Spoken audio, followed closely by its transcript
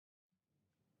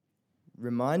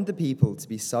Remind the people to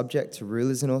be subject to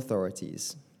rulers and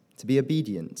authorities, to be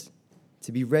obedient,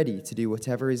 to be ready to do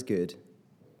whatever is good,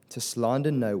 to slander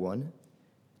no one,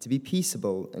 to be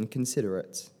peaceable and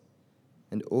considerate,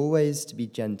 and always to be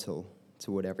gentle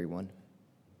toward everyone.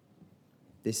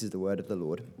 This is the word of the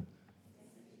Lord.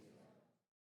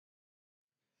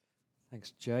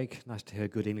 Thanks, Jake. Nice to hear a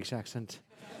good English accent.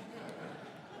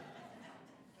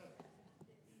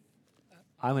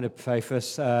 I'm going to pray for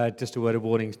us, just a word of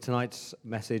warning. Tonight's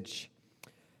message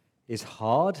is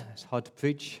hard. It's hard to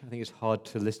preach. I think it's hard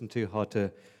to listen to, hard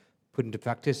to put into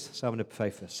practice. So I'm going to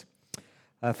pray for us.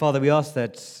 Father, we ask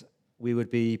that we would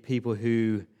be people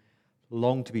who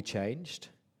long to be changed.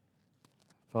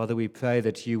 Father, we pray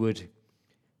that you would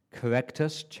correct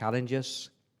us, challenge us,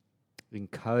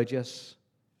 encourage us,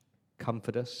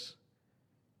 comfort us.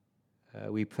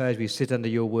 We pray as we sit under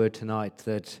your word tonight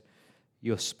that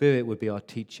your Spirit would be our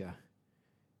teacher.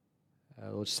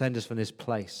 Lord, send us from this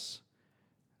place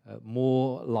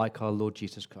more like our Lord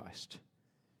Jesus Christ.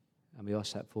 And we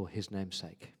ask that for his name's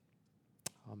sake.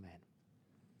 Amen.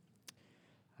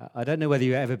 I don't know whether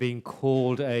you've ever been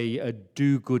called a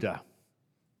do-gooder.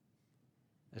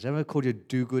 Has anyone called you a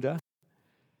do-gooder?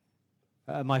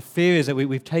 My fear is that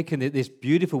we've taken this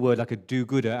beautiful word like a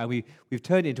do-gooder and we've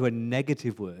turned it into a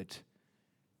negative word.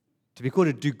 To be called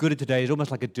a do-gooder today is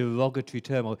almost like a derogatory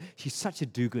term. Or, she's such a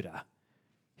do-gooder.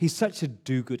 He's such a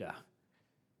do-gooder.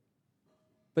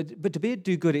 But to be a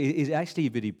do-gooder is actually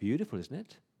really beautiful, isn't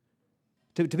it?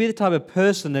 To be the type of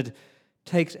person that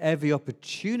takes every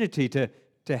opportunity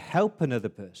to help another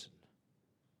person.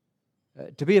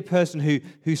 To be a person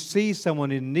who sees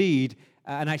someone in need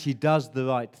and actually does the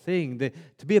right thing.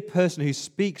 To be a person who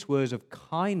speaks words of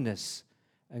kindness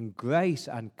and grace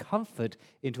and comfort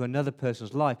into another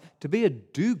person's life. To be a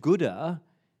do-gooder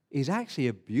is actually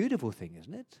a beautiful thing,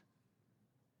 isn't it?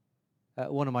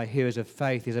 One of my heroes of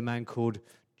faith is a man called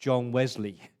John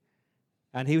Wesley,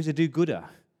 and he was a do-gooder.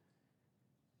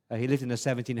 He lived in the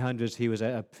 1700s. He was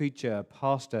a preacher, a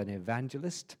pastor, an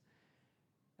evangelist.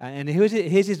 And here's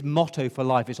his motto for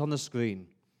life. It's on the screen.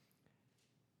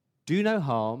 Do no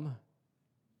harm,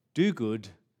 do good,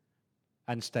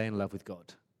 and stay in love with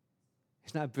God.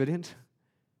 Isn't that brilliant?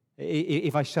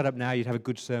 If I shut up now, you'd have a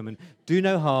good sermon. Do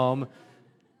no harm,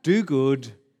 do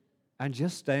good, and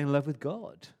just stay in love with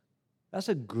God. That's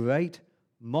a great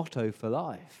motto for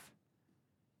life.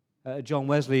 John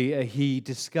Wesley, he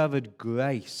discovered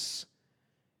grace.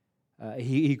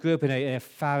 He grew up in a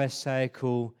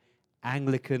Pharisaical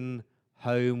Anglican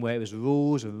home where it was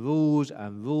rules and rules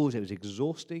and rules. It was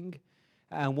exhausting.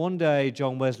 And one day,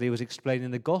 John Wesley was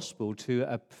explaining the gospel to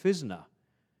a prisoner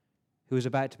who was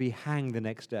about to be hanged the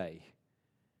next day.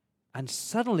 And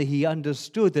suddenly he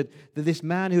understood that this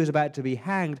man who was about to be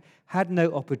hanged had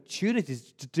no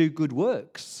opportunities to do good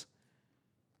works.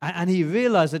 And he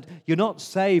realized that you're not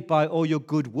saved by all your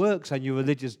good works and your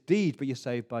religious deeds, but you're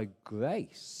saved by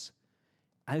grace.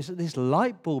 And it's this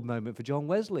light bulb moment for John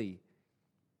Wesley.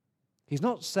 He's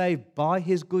not saved by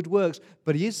his good works,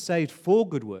 but he is saved for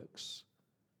good works.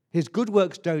 His good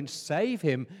works don't save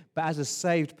him, but as a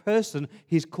saved person,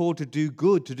 he's called to do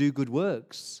good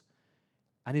works.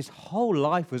 And his whole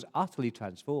life was utterly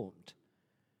transformed.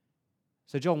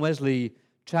 So John Wesley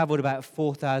traveled about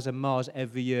 4,000 miles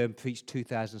every year and preached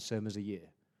 2,000 sermons a year.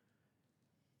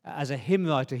 As a hymn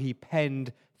writer, he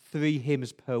penned 3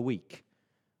 hymns per week.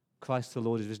 Christ the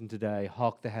Lord is risen today,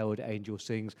 hark the herald angel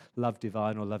sings, love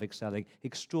divine or love excelling.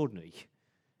 Extraordinary.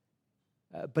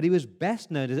 But he was best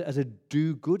known as a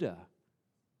do-gooder.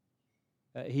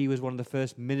 He was one of the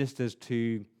first ministers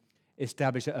to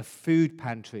establish a food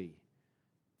pantry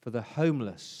for the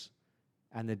homeless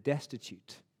and the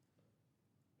destitute.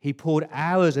 He poured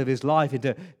hours of his life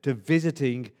into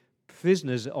visiting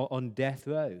prisoners on death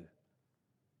row.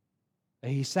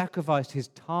 He sacrificed his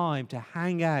time to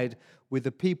hang out with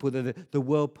the people that the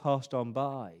world passed on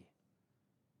by.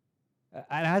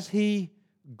 And as he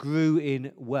grew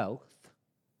in wealth,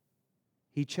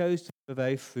 he chose to live a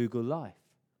very frugal life.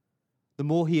 The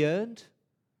more he earned,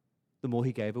 the more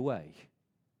he gave away.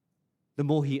 The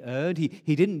more he earned,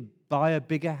 he didn't buy a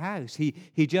bigger house. He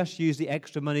just used the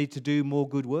extra money to do more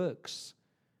good works.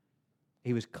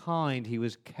 He was kind, he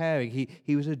was caring,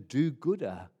 he was a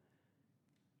do-gooder.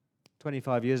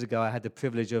 25 years ago, I had the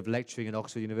privilege of lecturing at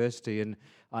Oxford University, and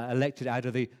I lectured out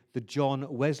of the John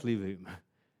Wesley room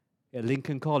at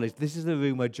Lincoln College. This is the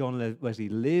room where John Wesley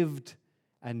lived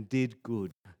and did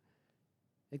good.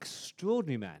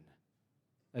 Extraordinary man.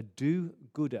 A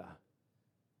do-gooder.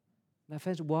 Now,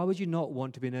 friends, why would you not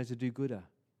want to be known as a do-gooder?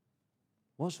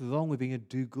 What's wrong with being a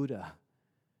do-gooder?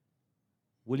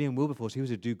 William Wilberforce, he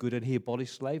was a do-gooder and he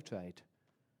abolished slave trade.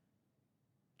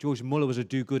 George Muller was a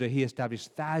do-gooder. He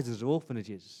established thousands of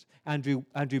orphanages.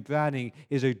 Andrew Browning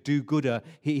is a do-gooder.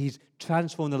 He's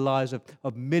transformed the lives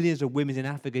of millions of women in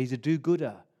Africa. He's a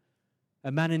do-gooder.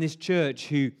 A man in his church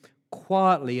who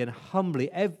quietly and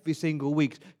humbly every single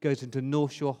week goes into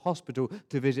North Shore Hospital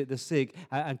to visit the sick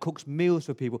and cooks meals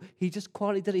for people. He just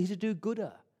quietly does it. He's a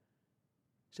do-gooder.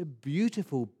 It's a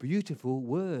beautiful, beautiful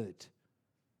word.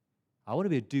 I want to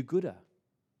be a do-gooder.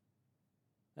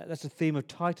 That's the theme of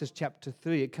Titus chapter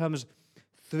 3. It comes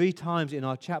 3 times in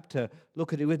our chapter.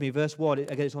 Look at it with me. Verse 1,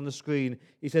 again, it's on the screen.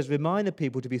 He says, remind the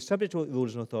people to be subject to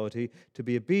rulers and authority, to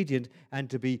be obedient, and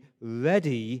to be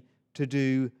ready to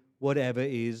do whatever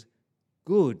is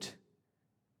good.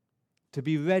 To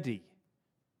be ready.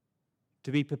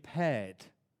 To be prepared.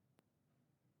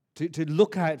 To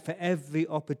look out for every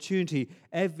opportunity.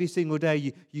 Every single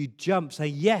day you jump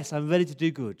saying, yes, I'm ready to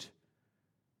do good.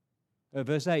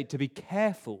 Verse 8, to be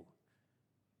careful,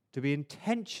 to be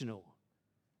intentional,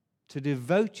 to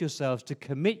devote yourselves, to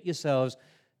commit yourselves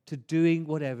to doing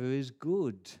whatever is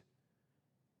good.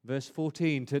 Verse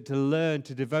 14, to learn,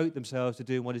 to devote themselves to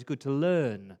doing what is good, to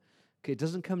learn. Okay, it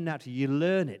doesn't come naturally, you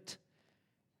learn it.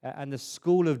 And the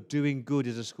school of doing good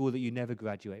is a school that you never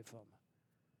graduate from.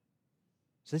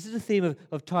 So this is the theme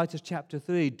of Titus chapter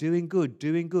 3, doing good,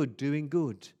 doing good, doing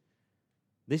good.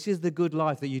 This is the good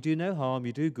life, that you do no harm,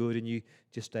 you do good, and you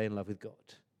just stay in love with God.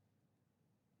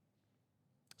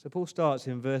 So Paul starts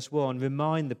in verse 1,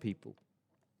 remind the people.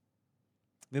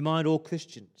 Remind all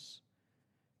Christians.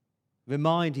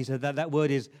 Remind, he said, that word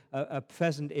is a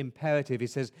present imperative. He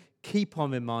says, keep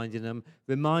on reminding them.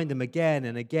 Remind them again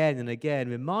and again and again.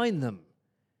 Remind them.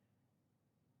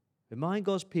 Remind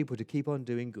God's people to keep on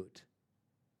doing good.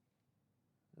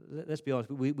 Let's be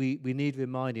honest, we need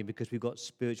reminding because we've got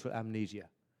spiritual amnesia.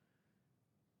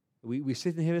 We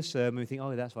sit and hear a sermon and we think,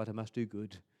 oh, that's right, I must do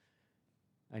good.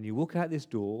 And you walk out this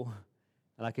door,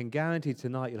 and I can guarantee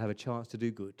tonight you'll have a chance to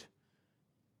do good.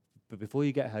 But before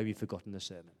you get home, you've forgotten the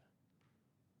sermon.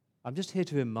 I'm just here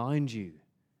to remind you,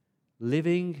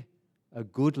 living a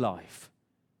good life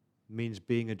means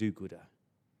being a do-gooder.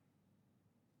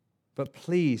 But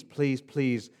please, please,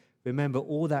 please, remember,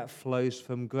 all that flows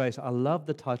from grace. I love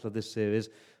the title of this series,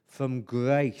 From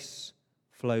Grace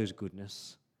Flows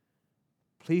Goodness.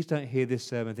 Please don't hear this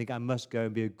sermon and think, I must go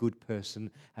and be a good person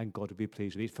and God will be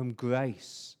pleased with me. It's from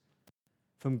grace,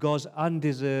 from God's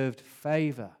undeserved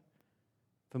favor,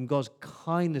 from God's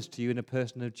kindness to you in the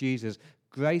person of Jesus.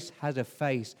 Grace has a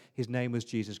face. His name was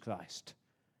Jesus Christ.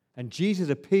 And Jesus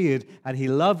appeared and he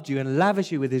loved you and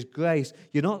lavished you with his grace.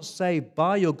 You're not saved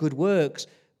by your good works,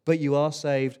 but you are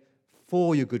saved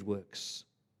for your good works.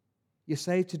 You're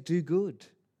saved to do good.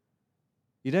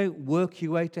 You don't work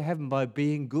your way to heaven by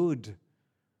being good.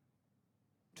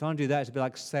 Trying to do that is a bit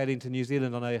like sailing to New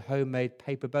Zealand on a homemade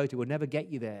paper boat. It will never get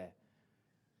you there.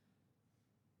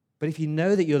 But if you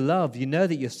know that you're loved, you know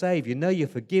that you're saved, you know you're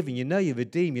forgiven, you know you're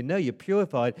redeemed, you know you're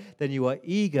purified, then you are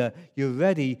eager, you're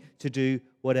ready to do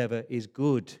whatever is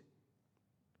good.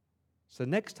 So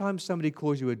next time somebody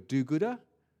calls you a do-gooder,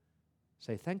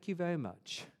 say thank you very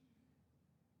much.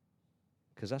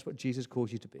 Because that's what Jesus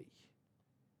calls you to be.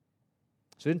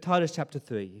 So in Titus chapter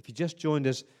 3, if you just joined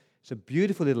us, it's a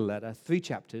beautiful little letter, 3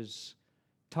 chapters.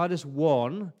 Titus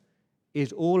 1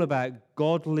 is all about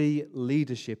godly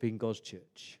leadership in God's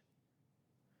church.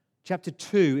 Chapter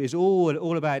 2 is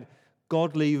all about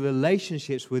godly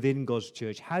relationships within God's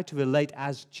church, how to relate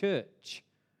as church.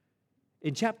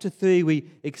 In chapter 3,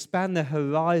 we expand the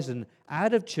horizon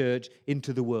out of church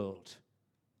into the world.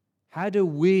 How do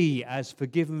we, as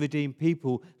forgiven, redeemed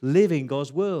people, live in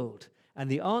God's world? And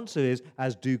the answer is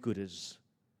as do-gooders.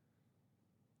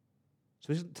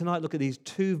 So tonight, look at these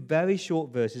 2 very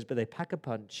short verses, but they pack a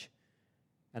punch,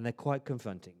 and they're quite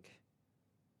confronting.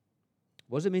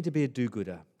 What does it mean to be a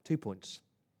do-gooder? 2 points.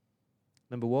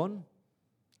 Number 1,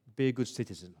 be a good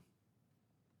citizen.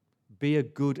 Be a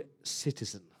good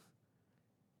citizen.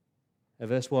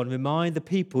 Verse 1, remind the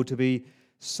people to be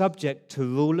subject to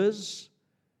rulers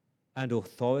and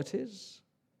authorities,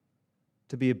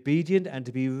 to be obedient and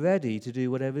to be ready to do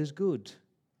whatever is good.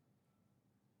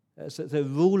 So the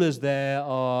rulers there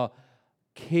are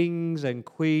kings and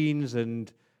queens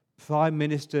and prime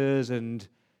ministers and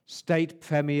state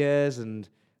premiers, and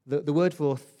the word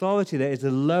for authority there is the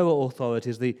lower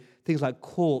authorities, the things like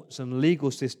courts and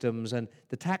legal systems and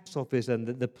the tax office and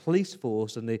the police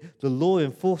force and the law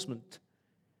enforcement.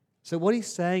 So what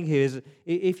he's saying here is,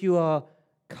 if you are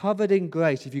covered in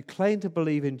grace, if you claim to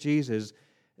believe in Jesus,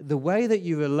 the way that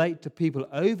you relate to people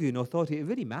over you in authority, it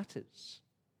really matters.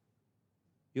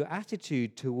 Your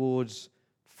attitude towards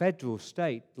federal,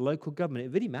 state, local government,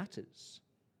 it really matters.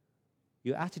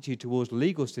 Your attitude towards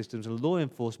legal systems and law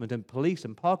enforcement and police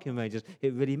and parking rangers,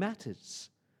 it really matters.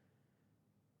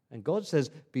 And God says,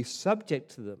 be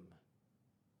subject to them.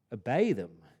 Obey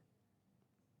them.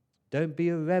 Don't be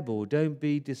a rebel. Don't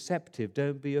be deceptive.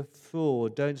 Don't be a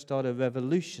fraud. Don't start a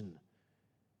revolution.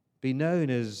 Be known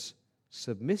as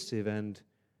submissive and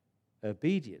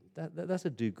obedient. That's a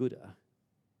do-gooder.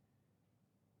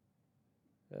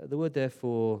 The word,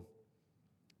 therefore,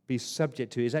 be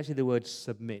subject to is actually the word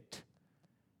submit.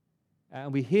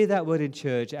 And we hear that word in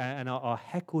church and our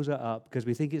heckles are up because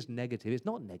we think it's negative. It's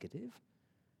not negative.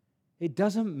 It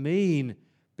doesn't mean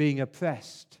being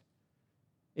oppressed.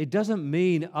 It doesn't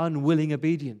mean unwilling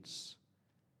obedience.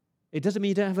 It doesn't mean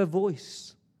you don't have a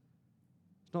voice.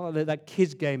 It's not like that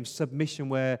kids' game submission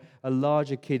where a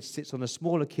larger kid sits on a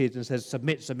smaller kid and says,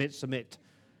 submit, submit, submit.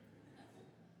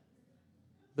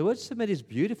 The word submit is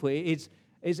beautiful. It's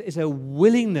a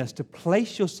willingness to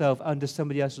place yourself under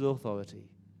somebody else's authority.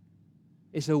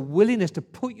 It's a willingness to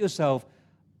put yourself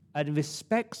and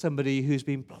respect somebody who's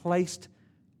been placed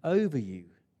over you.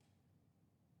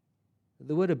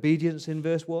 The word obedience in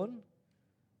verse 1,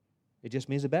 it just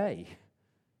means obey.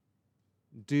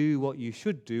 Do what you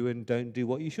should do and don't do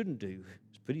what you shouldn't do.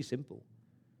 It's pretty simple.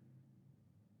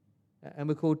 And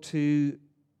we're called to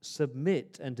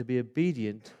submit and to be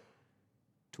obedient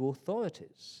to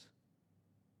authorities.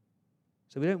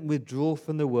 So we don't withdraw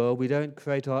from the world. We don't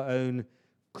create our own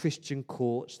Christian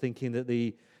courts thinking that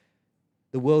the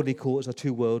worldly courts are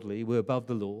too worldly. We're above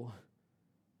the law.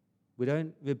 We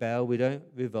don't rebel. We don't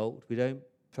revolt. We don't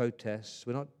protest.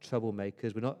 We're not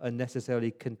troublemakers. We're not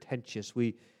unnecessarily contentious.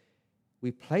 We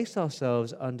place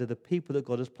ourselves under the people that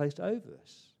God has placed over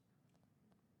us.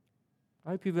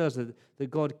 I hope you realize that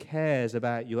God cares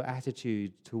about your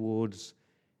attitude towards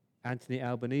Anthony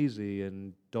Albanese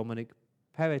and Dominic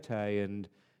Perrottet and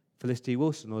Felicity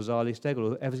Wilson or Zali Stegel or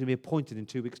whoever's going to be appointed in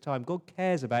 2 weeks' time. God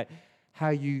cares about how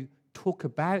you talk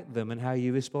about them and how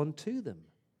you respond to them.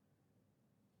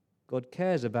 God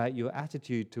cares about your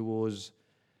attitude towards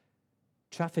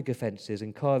traffic offences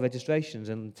and car registrations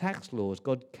and tax laws.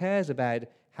 God cares about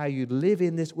how you live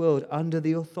in this world under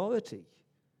the authority.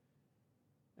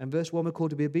 And verse 1, we're called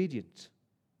to be obedient.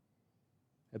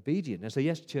 Obedient. And so,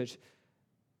 yes, church,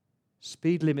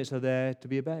 speed limits are there to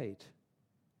be obeyed.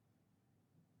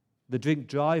 The drink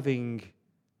driving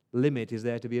limit is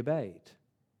there to be obeyed.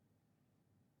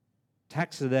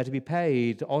 Taxes are there to be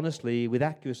paid honestly, with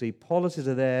accuracy. Policies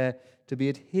are there to be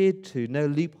adhered to. No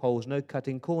loopholes, no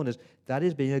cutting corners. That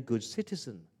is being a good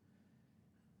citizen.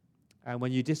 And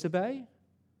when you disobey,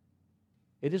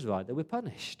 it is right that we're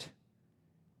punished.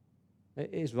 It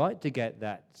is right to get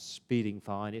that speeding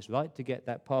fine. It's right to get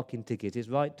that parking ticket. It's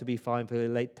right to be fined for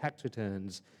late tax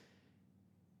returns.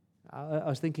 I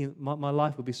was thinking my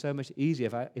life would be so much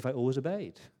easier if I always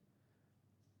obeyed.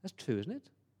 That's true, isn't it?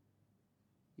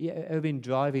 Yeah, ever been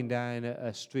driving down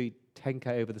a street 10k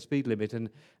over the speed limit and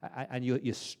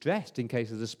you're stressed in case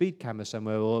there's a speed camera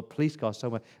somewhere or a police car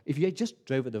somewhere. If you just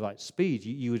drove at the right speed,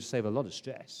 you would save a lot of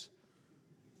stress.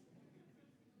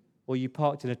 Or you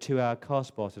parked in a 2-hour car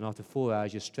spot and after 4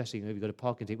 hours you're stressing you've got a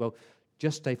parking ticket. Well,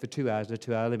 just stay for 2 hours in a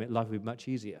 2-hour limit. Life would be much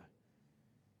easier.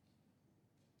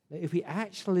 If we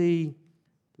actually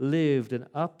lived an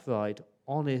upright,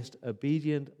 honest,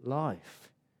 obedient life,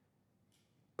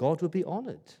 God would be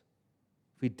honored.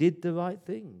 If we did the right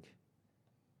thing,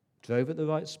 drove at the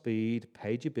right speed,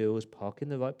 paid your bills, park in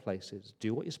the right places,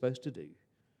 do what you're supposed to do.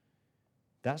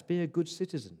 That's being a good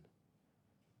citizen.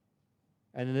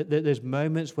 And there's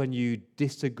moments when you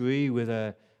disagree with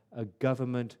a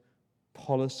government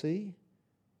policy.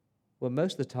 Well,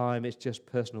 most of the time it's just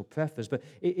personal preference. But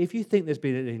if you think there's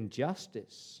been an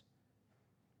injustice,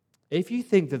 if you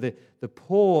think that the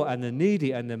poor and the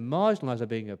needy and the marginalized are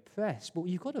being oppressed, well,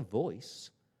 you've got a voice.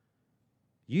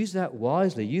 Use that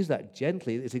wisely. Use that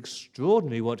gently. It's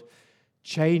extraordinary what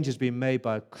change has been made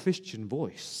by a Christian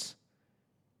voice.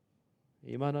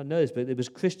 You might not know this, but it was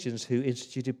Christians who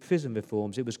instituted prison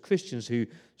reforms. It was Christians who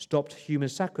stopped human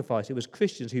sacrifice. It was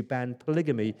Christians who banned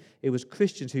polygamy. It was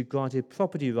Christians who granted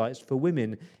property rights for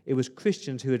women. It was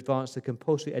Christians who advanced the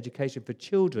compulsory education for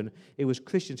children. It was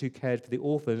Christians who cared for the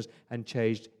orphans and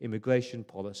changed immigration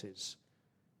policies.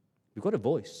 We've got a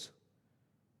voice.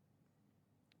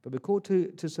 But we're called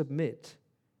to submit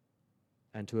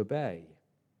and to obey.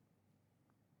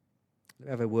 I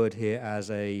have a word here as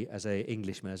a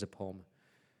Englishman, as a POM.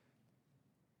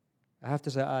 I have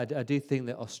to say, I do think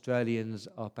that Australians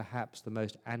are perhaps the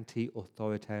most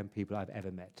anti-authoritarian people I've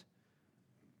ever met.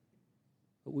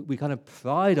 We kind of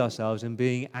pride ourselves in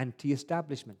being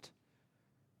anti-establishment.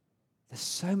 There's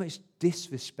so much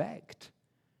disrespect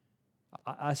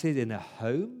I see it in their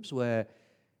homes where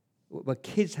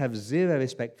kids have zero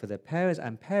respect for their parents,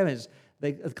 and parents,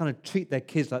 they kind of treat their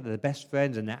kids like they're their best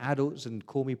friends and they're adults and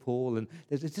call me Paul, and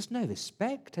there's just no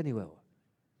respect anywhere.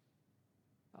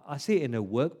 I see it in a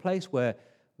workplace where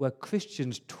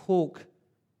Christians talk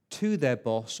to their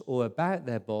boss or about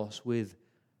their boss with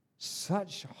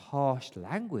such harsh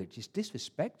language. It's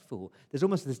disrespectful. There's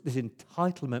almost this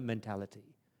entitlement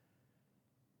mentality.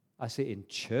 I see it in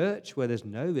church where there's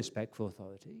no respect for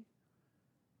authority.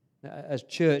 Now, as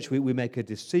church, we make a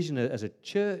decision as a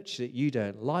church that you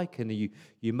don't like, and you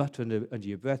mutter under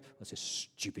your breath, that's a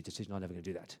stupid decision, I'm never going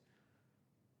to do that.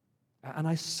 And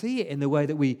I see it in the way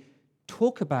that we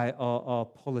talk about our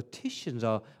politicians,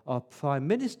 our prime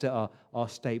minister, our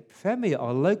state premier,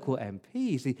 our local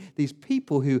MPs, these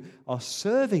people who are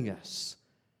serving us.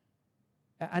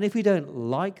 And if we don't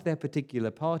like their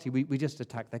particular party, we just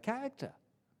attack their character.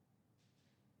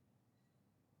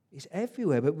 It's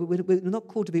everywhere, but we're not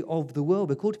called to be of the world.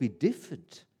 We're called to be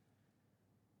different.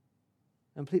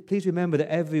 And please remember that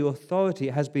every authority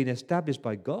has been established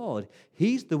by God.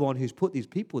 He's the one who's put these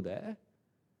people there.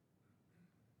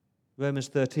 Romans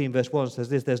 13 verse 1 says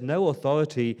this, there's no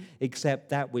authority except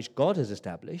that which God has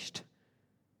established.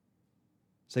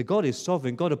 So God is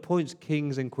sovereign. God appoints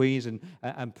kings and queens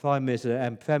and prime ministers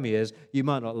and premiers. You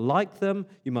might not like them,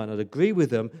 you might not agree with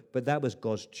them, but that was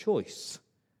God's choice.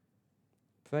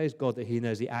 Praise God that he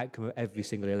knows the outcome of every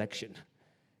single election.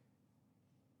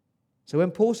 So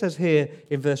when Paul says here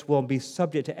in verse 1, be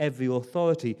subject to every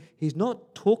authority, he's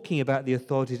not talking about the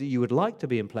authorities that you would like to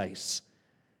be in place,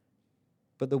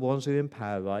 but the ones who are in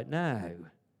power right now,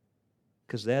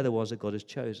 because they're the ones that God has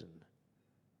chosen.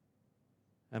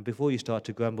 And before you start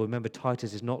to grumble, remember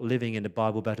Titus is not living in the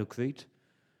Bible Battle Crete.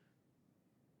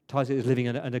 Titus is living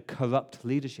under corrupt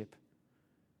leadership.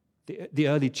 The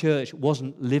early church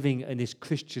wasn't living in this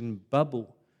Christian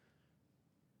bubble.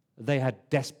 They had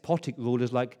despotic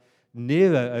rulers like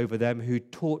Nero over them who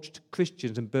torched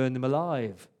Christians and burned them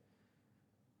alive.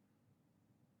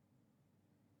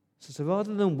 So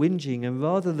rather than whinging and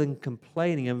rather than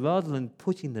complaining and rather than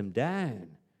putting them down,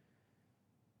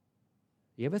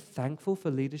 are you ever thankful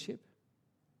for leadership?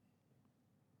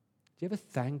 Do you ever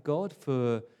thank God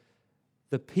for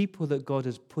the people that God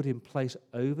has put in place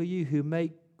over you who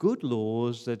make good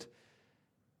laws that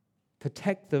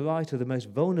protect the right of the most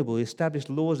vulnerable, establish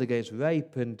laws against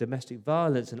rape and domestic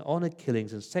violence and honor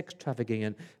killings and sex trafficking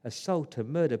and assault and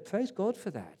murder? Praise God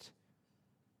for that.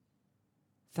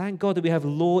 Thank God that we have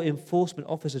law enforcement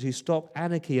officers who stop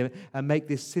anarchy and make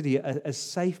this city a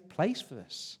safe place for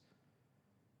us.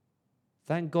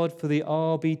 Thank God for the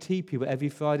RBT people every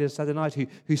Friday and Saturday night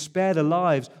who spare the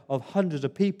lives of hundreds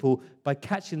of people by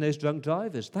catching those drunk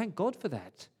drivers. Thank God for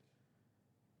that.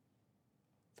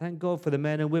 Thank God for the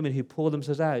men and women who pour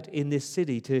themselves out in this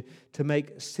city to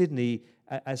make Sydney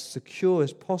as secure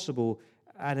as possible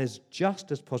and as just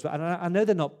as possible. And I know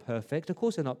they're not perfect. Of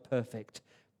course they're not perfect,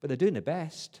 but they're doing their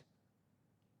best.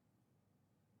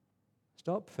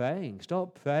 Stop praying.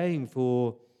 Stop praying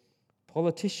for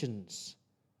politicians,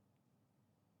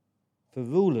 for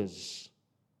rulers,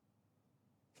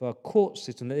 for a court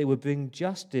system, that it would bring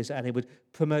justice and it would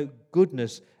promote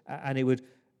goodness and it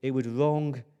would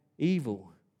wrong evil.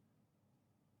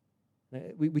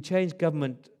 We change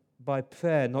government by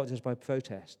prayer, not just by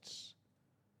protests.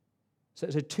 So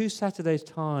 2 Saturdays'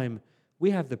 time, we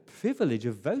have the privilege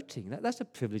of voting. That's a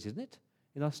privilege, isn't it,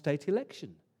 in our state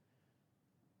election?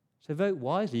 So vote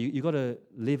wisely. You've got to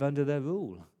live under their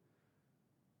rule.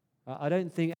 I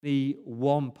don't think any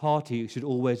one party should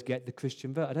always get the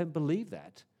Christian vote. I don't believe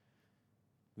that.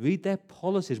 Read their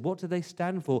policies. What do they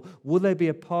stand for? Will they be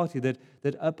a party that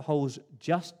upholds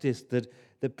justice,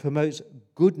 that promotes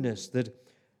goodness,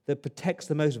 that protects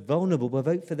the most vulnerable? Well,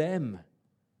 vote for them.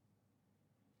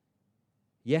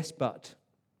 Yes, but.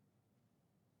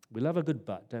 We love a good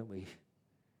but, don't we?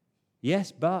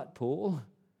 Yes, but, Paul.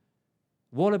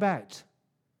 What about?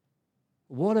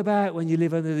 What about when you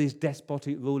live under these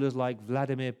despotic rulers like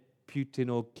Vladimir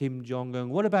Putin or Kim Jong-un?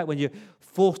 What about when you're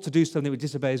forced to do something that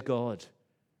disobeys God?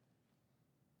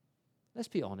 Let's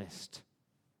be honest.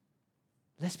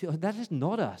 That is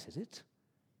not us, is it?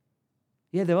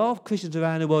 Yeah, there are Christians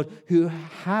around the world who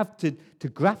have to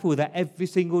grapple with that every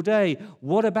single day.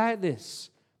 What about this?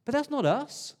 But that's not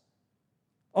us.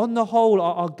 On the whole,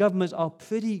 our governments are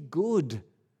pretty good.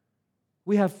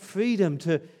 We have freedom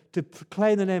to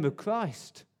proclaim the name of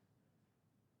Christ.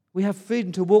 We have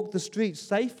freedom to walk the streets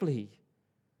safely.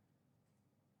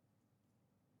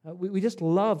 We just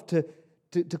love to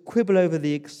quibble over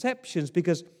the exceptions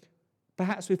because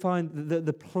perhaps we find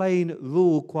the plain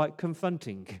rule quite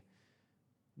confronting.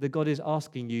 that God is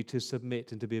asking you to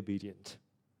submit and to be obedient.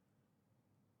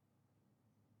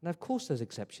 Now, of course, there's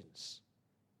exceptions.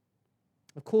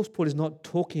 Of course, Paul is not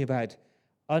talking about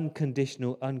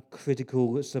unconditional,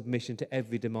 uncritical submission to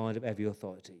every demand of every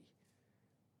authority.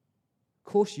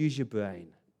 Of course, use your brain.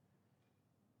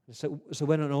 So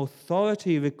when an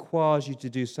authority requires you to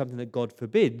do something that God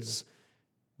forbids,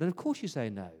 then of course you say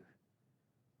no.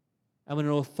 And when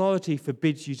an authority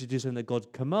forbids you to do something that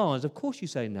God commands, of course you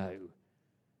say no.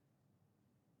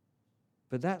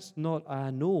 But that's not our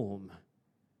norm.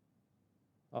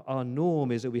 Our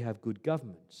norm is that we have good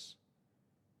governments.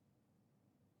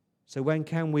 So when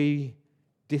can we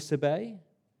disobey?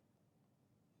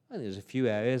 I think there's a few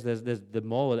areas. There's the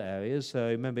moral areas. So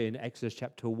remember in Exodus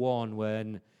chapter 1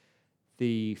 when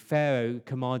the Pharaoh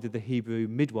commanded the Hebrew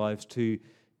midwives to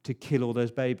kill all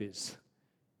those babies.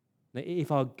 Now,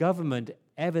 if our government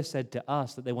ever said to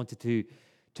us that they wanted to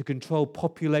control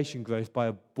population growth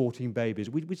by aborting babies,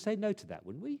 we'd say no to that,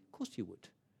 wouldn't we? Of course you would.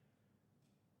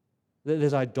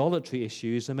 There's idolatry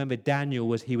issues. I remember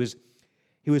Daniel he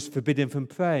was forbidden from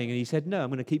praying, and he said, no, I'm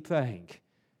going to keep praying.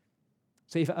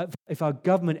 So if our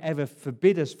government ever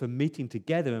forbid us from meeting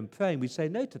together and praying, we'd say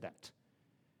no to that.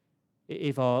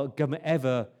 If our government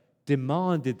ever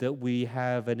demanded that we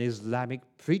have an Islamic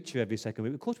preacher every second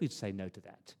week, of course we'd say no to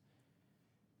that.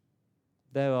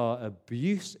 There are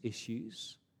abuse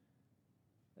issues.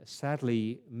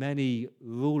 Sadly, many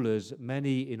rulers,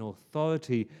 many in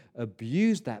authority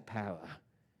abuse that power.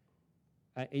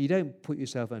 You don't put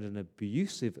yourself under an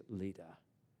abusive leader.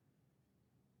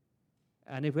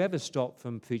 And if we ever stop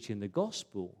from preaching the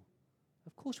gospel,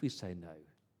 of course we say no.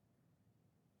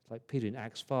 It's like Peter in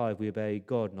Acts 5, we obey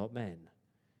God, not men.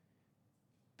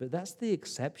 But that's the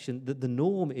exception, that the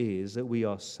norm is that we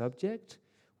are subject,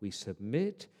 we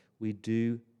submit, we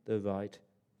do the right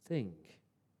thing.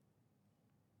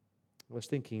 I was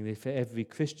thinking if every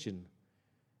Christian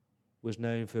was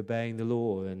known for obeying the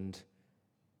law and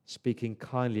speaking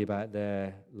kindly about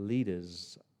their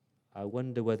leaders, I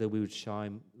wonder whether we would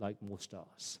shine like more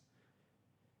stars.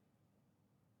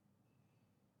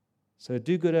 So a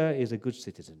do-gooder is a good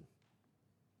citizen.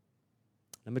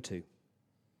 Number 2,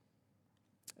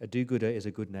 a do-gooder is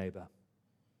a good neighbor.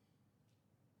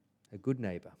 A good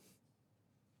neighbor.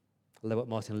 I love what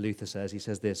Martin Luther says. He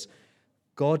says this: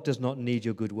 God does not need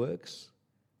your good works,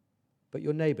 but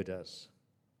your neighbor does.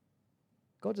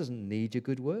 God doesn't need your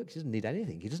good works. He doesn't need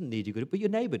anything. He doesn't need your good, but your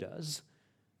neighbor does.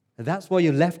 And that's why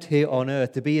you're left here on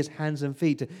earth, to be his hands and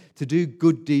feet, to do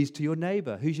good deeds to your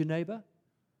neighbor. Who's your neighbor?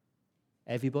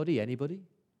 Everybody, anybody?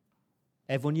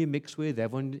 Everyone you mix with,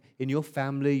 everyone in your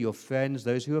family, your friends,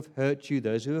 those who have hurt you,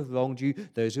 those who have wronged you,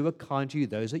 those who are kind to you,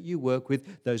 those that you work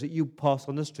with, those that you pass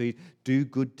on the street, do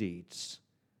good deeds.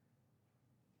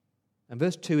 And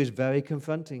verse 2 is very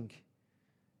confronting.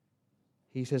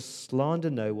 He says, slander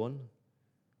no one,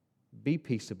 be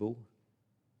peaceable,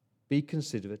 be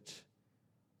considerate,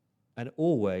 and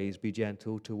always be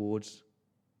gentle towards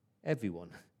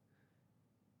everyone.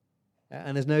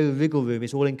 And there's no wriggle room.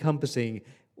 It's all-encompassing,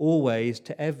 always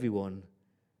to everyone.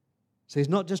 So he's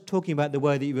not just talking about the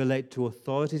way that you relate to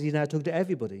authorities. He's now talking to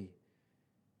everybody.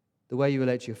 The way you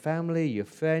relate to your family, your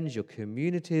friends, your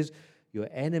communities, your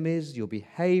enemies, your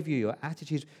behavior, your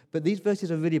attitudes. But these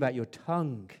verses are really about your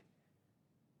tongue,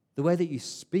 the way that you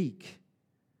speak.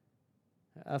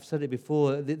 I've said it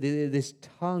before, this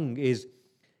tongue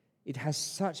it has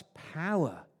such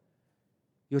power.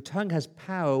 Your tongue has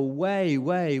power way,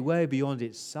 way, way beyond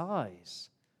its size.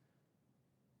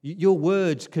 Your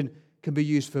words can be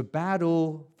used for bad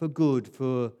or for good,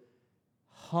 for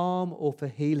harm or for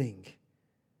healing.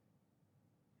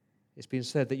 It's been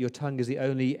said that your tongue is the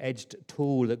only edged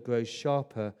tool that grows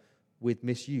sharper with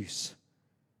misuse.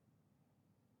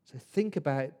 So think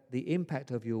about the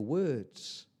impact of your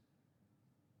words.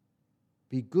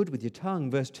 Be good with your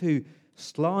tongue. Verse 2,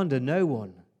 slander no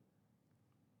one.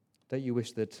 Don't you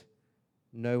wish that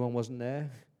no one wasn't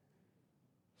there?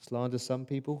 Slander some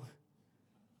people.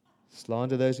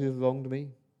 Slander those who have wronged me.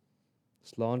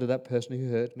 Slander that person who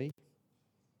hurt me.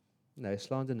 No,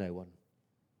 slander no one.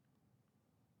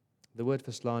 The word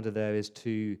for slander there is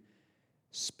to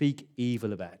speak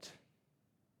evil about,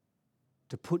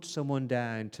 to put someone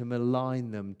down, to malign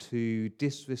them, to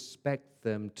disrespect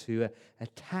them, to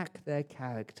attack their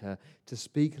character, to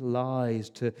speak lies,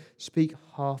 to speak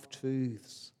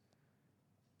half-truths.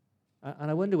 And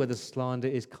I wonder whether slander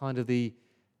is kind of the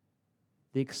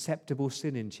acceptable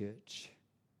sin in church.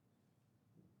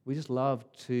 We just love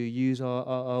to use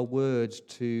our words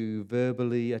to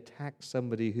verbally attack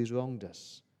somebody who's wronged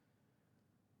us.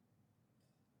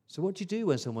 So what do you do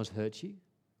when someone's hurt you?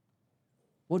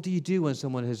 What do you do when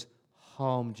someone has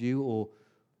harmed you or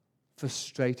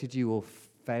frustrated you or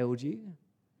failed you?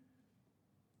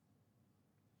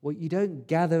 Well, you don't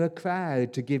gather a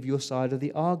crowd to give your side of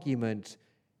the argument.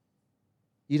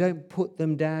 You don't put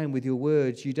them down with your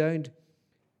words. You don't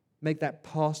make that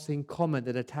passing comment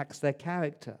that attacks their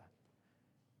character.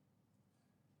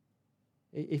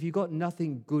 If you've got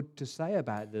nothing good to say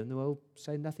about them, well,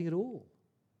 say nothing at all.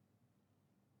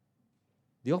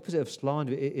 The opposite of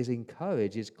slander is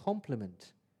encourage, is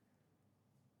compliment.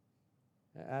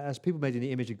 As people made in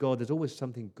the image of God, there's always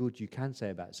something good you can say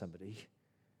about somebody.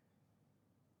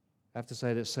 I have to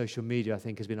say that social media, I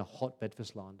think, has been a hotbed for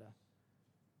slander.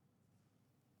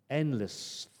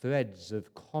 Endless threads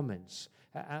of comments.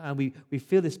 And we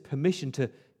feel this permission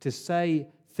to say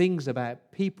things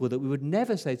about people that we would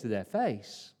never say to their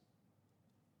face.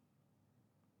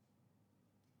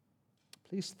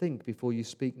 Please think before you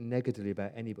speak negatively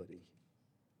about anybody.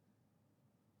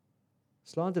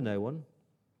 Slander no one.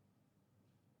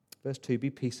 Verse 2, be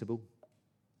peaceable.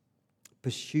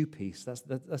 Pursue peace. That's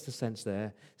the sense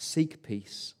there. Seek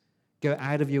peace. Go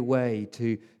out of your way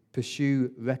to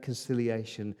pursue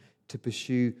reconciliation, to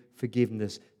pursue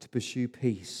forgiveness, to pursue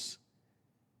peace.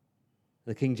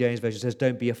 The King James Version says,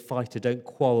 don't be a fighter, don't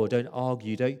quarrel, don't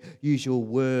argue, don't use your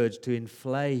words to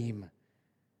inflame.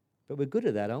 But we're good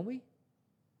at that, aren't we?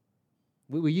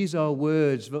 We use our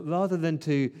words, but rather than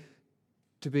to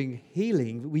bring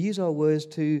healing, we use our words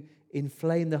to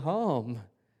inflame the harm.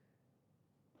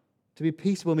 To be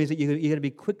peaceable means that you're going to be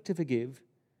quick to forgive.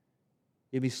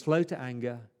 You'll be slow to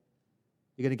anger.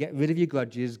 You're going to get rid of your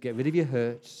grudges, get rid of your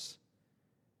hurts.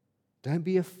 Don't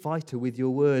be a fighter with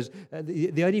your words.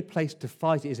 The only place to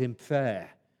fight is in prayer.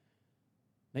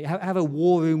 Like, have a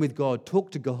war room with God.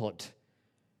 Talk to God.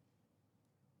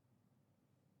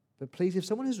 But please, if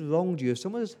someone has wronged you, if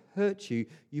someone has hurt you,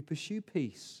 you pursue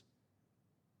peace.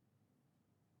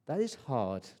 That is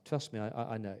hard. Trust me,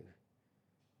 I know.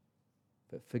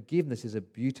 But forgiveness is a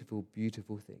beautiful,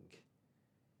 beautiful thing.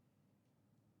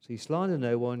 So you slander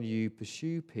no one, you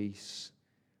pursue peace.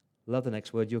 Love the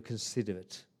next word, you're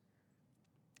considerate.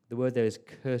 The word there is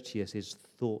courteous, is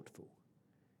thoughtful.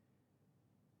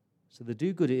 So the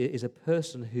do-good is a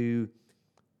person who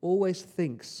always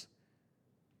thinks,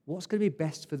 what's going to be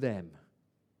best for them?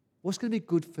 What's going to be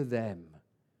good for them?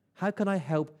 How can I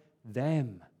help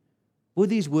them? Will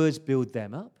these words build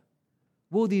them up?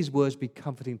 Will these words be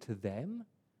comforting to them?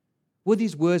 Will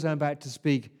these words I'm about to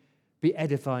speak be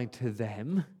edifying to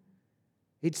them?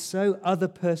 It's so other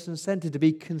person-centered to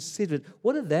be considerate.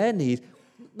 What are their needs?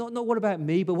 Not what about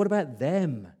me, but what about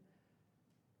them?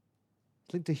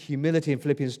 It's linked to humility in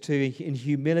Philippians 2. In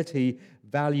humility,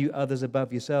 value others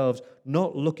above yourselves,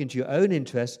 not look into your own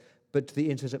interests, but to the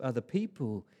interests of other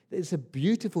people. It's a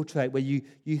beautiful trait where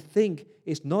you think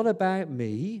it's not about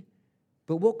me,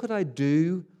 but what could I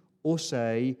do or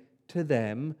say to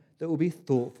them that will be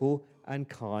thoughtful and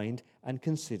kind and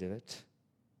considerate?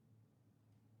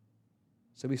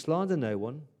 So we slander no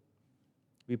one.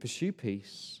 We pursue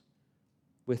peace.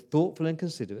 We're thoughtful and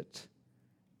considerate.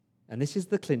 And this is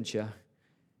the clincher.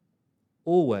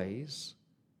 Always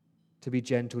to be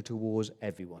gentle towards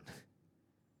everyone.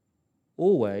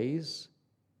 Always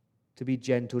to be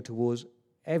gentle towards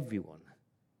everyone.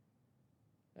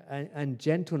 And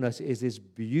gentleness is this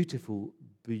beautiful,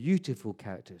 beautiful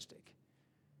characteristic.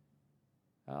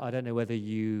 I don't know whether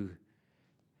you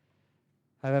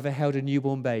have ever held a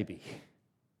newborn baby.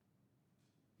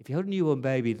 If you hold a newborn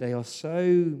baby, they are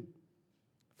so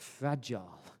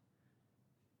fragile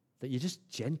that you're just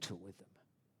gentle with them.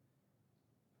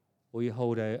 Or you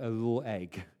hold a raw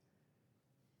egg.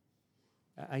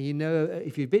 And you know,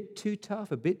 if you're a bit too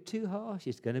tough, a bit too harsh,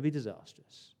 it's going to be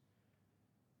disastrous.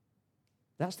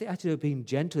 That's the attitude of being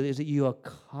gentle, is that you are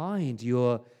kind,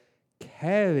 you're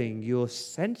caring, you're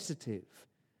sensitive.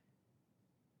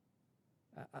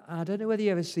 I don't know whether you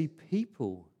ever see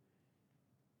people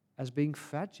as being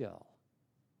fragile.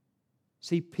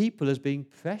 See people as being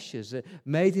precious,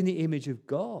 made in the image of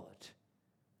God.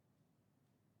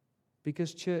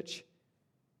 Because, church,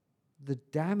 the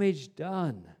damage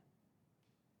done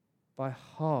by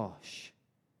harsh,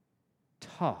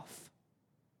 tough,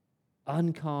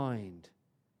 unkind,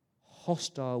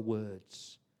 hostile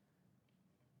words,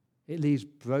 it leaves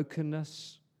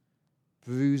brokenness,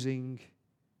 bruising,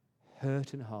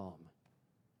 hurt and harm.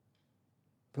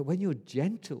 But when you're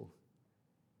gentle,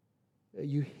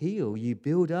 you heal, you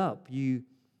build up, you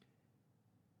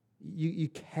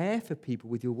care for people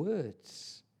with your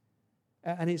words.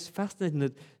 And it's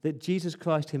fascinating that Jesus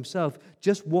Christ himself,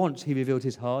 just once he revealed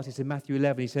his heart. It's in Matthew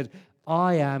 11. He said,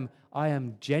 I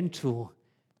am gentle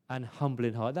and humble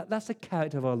in heart. That's the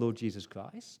character of our Lord Jesus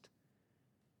Christ.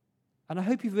 And I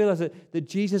hope you realize that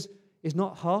Jesus is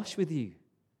not harsh with you.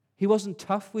 He wasn't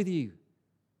tough with you.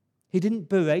 He didn't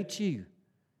berate you.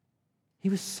 He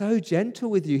was so gentle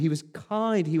with you. He was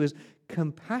kind. He was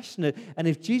compassionate. And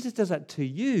if Jesus does that to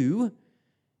you,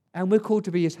 and we're called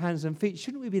to be his hands and feet,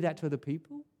 shouldn't we be that to other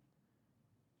people?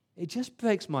 It just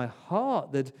breaks my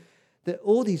heart that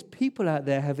all these people out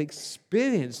there have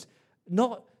experienced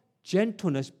not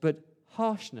gentleness, but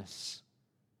harshness.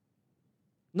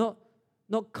 Not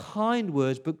kind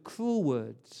words, but cruel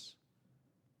words.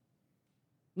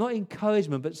 Not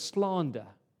encouragement, but slander.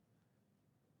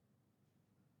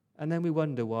 And then we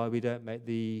wonder why we don't make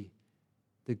the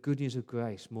good news of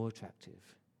grace more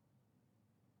attractive.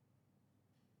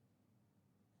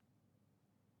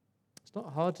 It's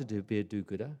not hard to be a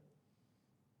do-gooder.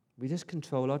 We just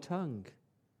control our tongue.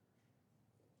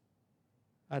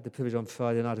 I had the privilege on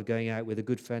Friday night of going out with a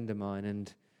good friend of mine,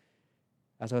 and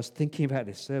as I was thinking about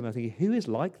this sermon, I was thinking, who is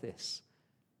like this?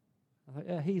 I thought,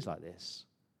 yeah, he's like this.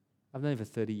 I've known him for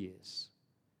 30 years.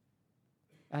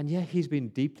 And yeah, he's been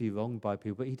deeply wronged by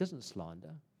people, but he doesn't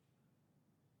slander.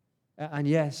 And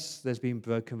yes, there's been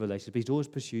broken relationships, but he's always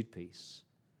pursued peace.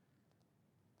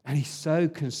 And he's so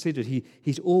considerate.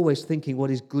 He's always thinking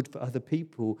what is good for other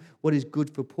people, what is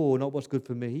good for Paul, not what's good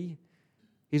for me.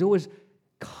 He's always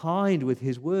kind with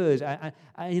his words. And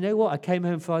you know what? I came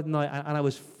home Friday night and I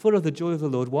was full of the joy of the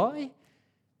Lord. Why?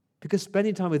 Because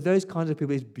spending time with those kinds of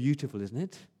people is beautiful, isn't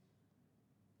it?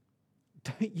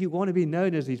 Don't you want to be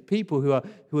known as these people who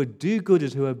are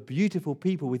do-gooders, who are beautiful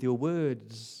people with your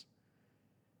words?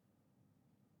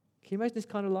 Can you imagine this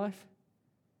kind of life?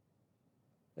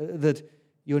 That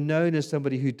you're known as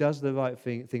somebody who does the right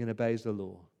thing and obeys the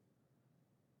law.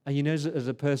 And you know as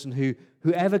a person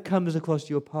whoever comes across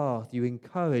your path, you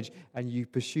encourage and you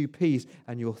pursue peace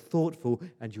and you're thoughtful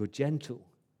and you're gentle.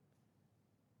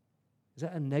 Is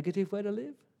that a negative way to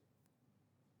live?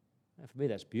 For me,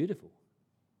 that's beautiful.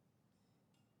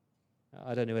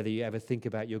 I don't know whether you ever think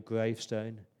about your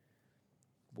gravestone,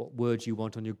 what words you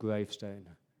want on your gravestone.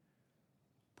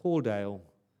 Paul Dale,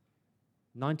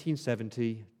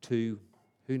 1970 to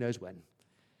who knows when.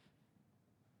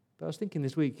 But I was thinking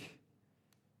this week,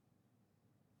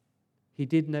 he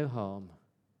did no harm,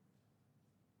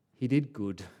 he did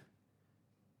good,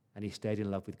 and he stayed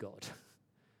in love with God.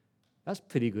 That's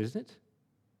pretty good, isn't it?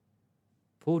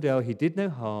 Paul Dale, he did no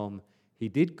harm, he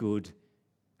did good,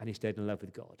 and he stayed in love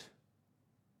with God.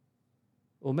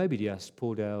 Or maybe just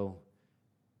Paul Dale,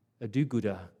 a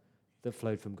do-gooder that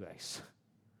flowed from grace.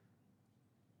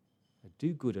 A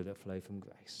do-gooder that flowed from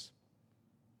grace.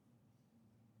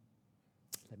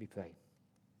 Let me pray.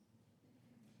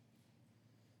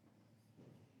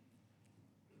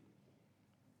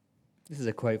 This is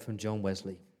a quote from John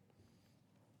Wesley.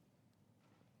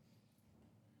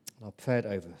 I'll pray it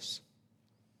over us.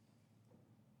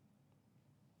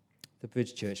 The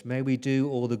Bridge Church, may we do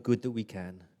all the good that we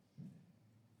can,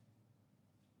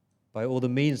 by all the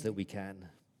means that we can,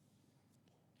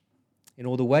 in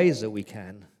all the ways that we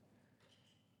can,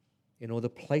 in all the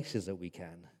places that we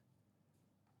can,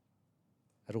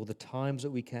 at all the times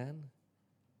that we can,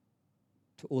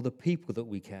 to all the people that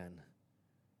we can,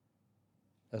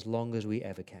 as long as we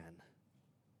ever can.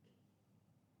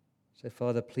 So,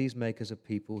 Father, please make us a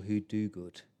people who do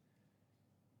good,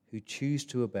 who choose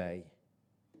to obey,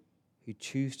 who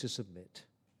choose to submit,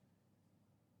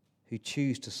 who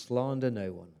choose to slander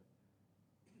no one,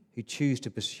 who choose to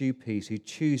pursue peace, who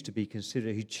choose to be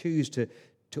considerate, who choose to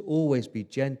always be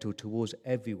gentle towards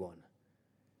everyone.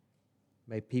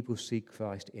 May people see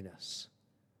Christ in us.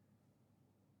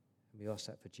 And we ask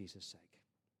that for Jesus' sake.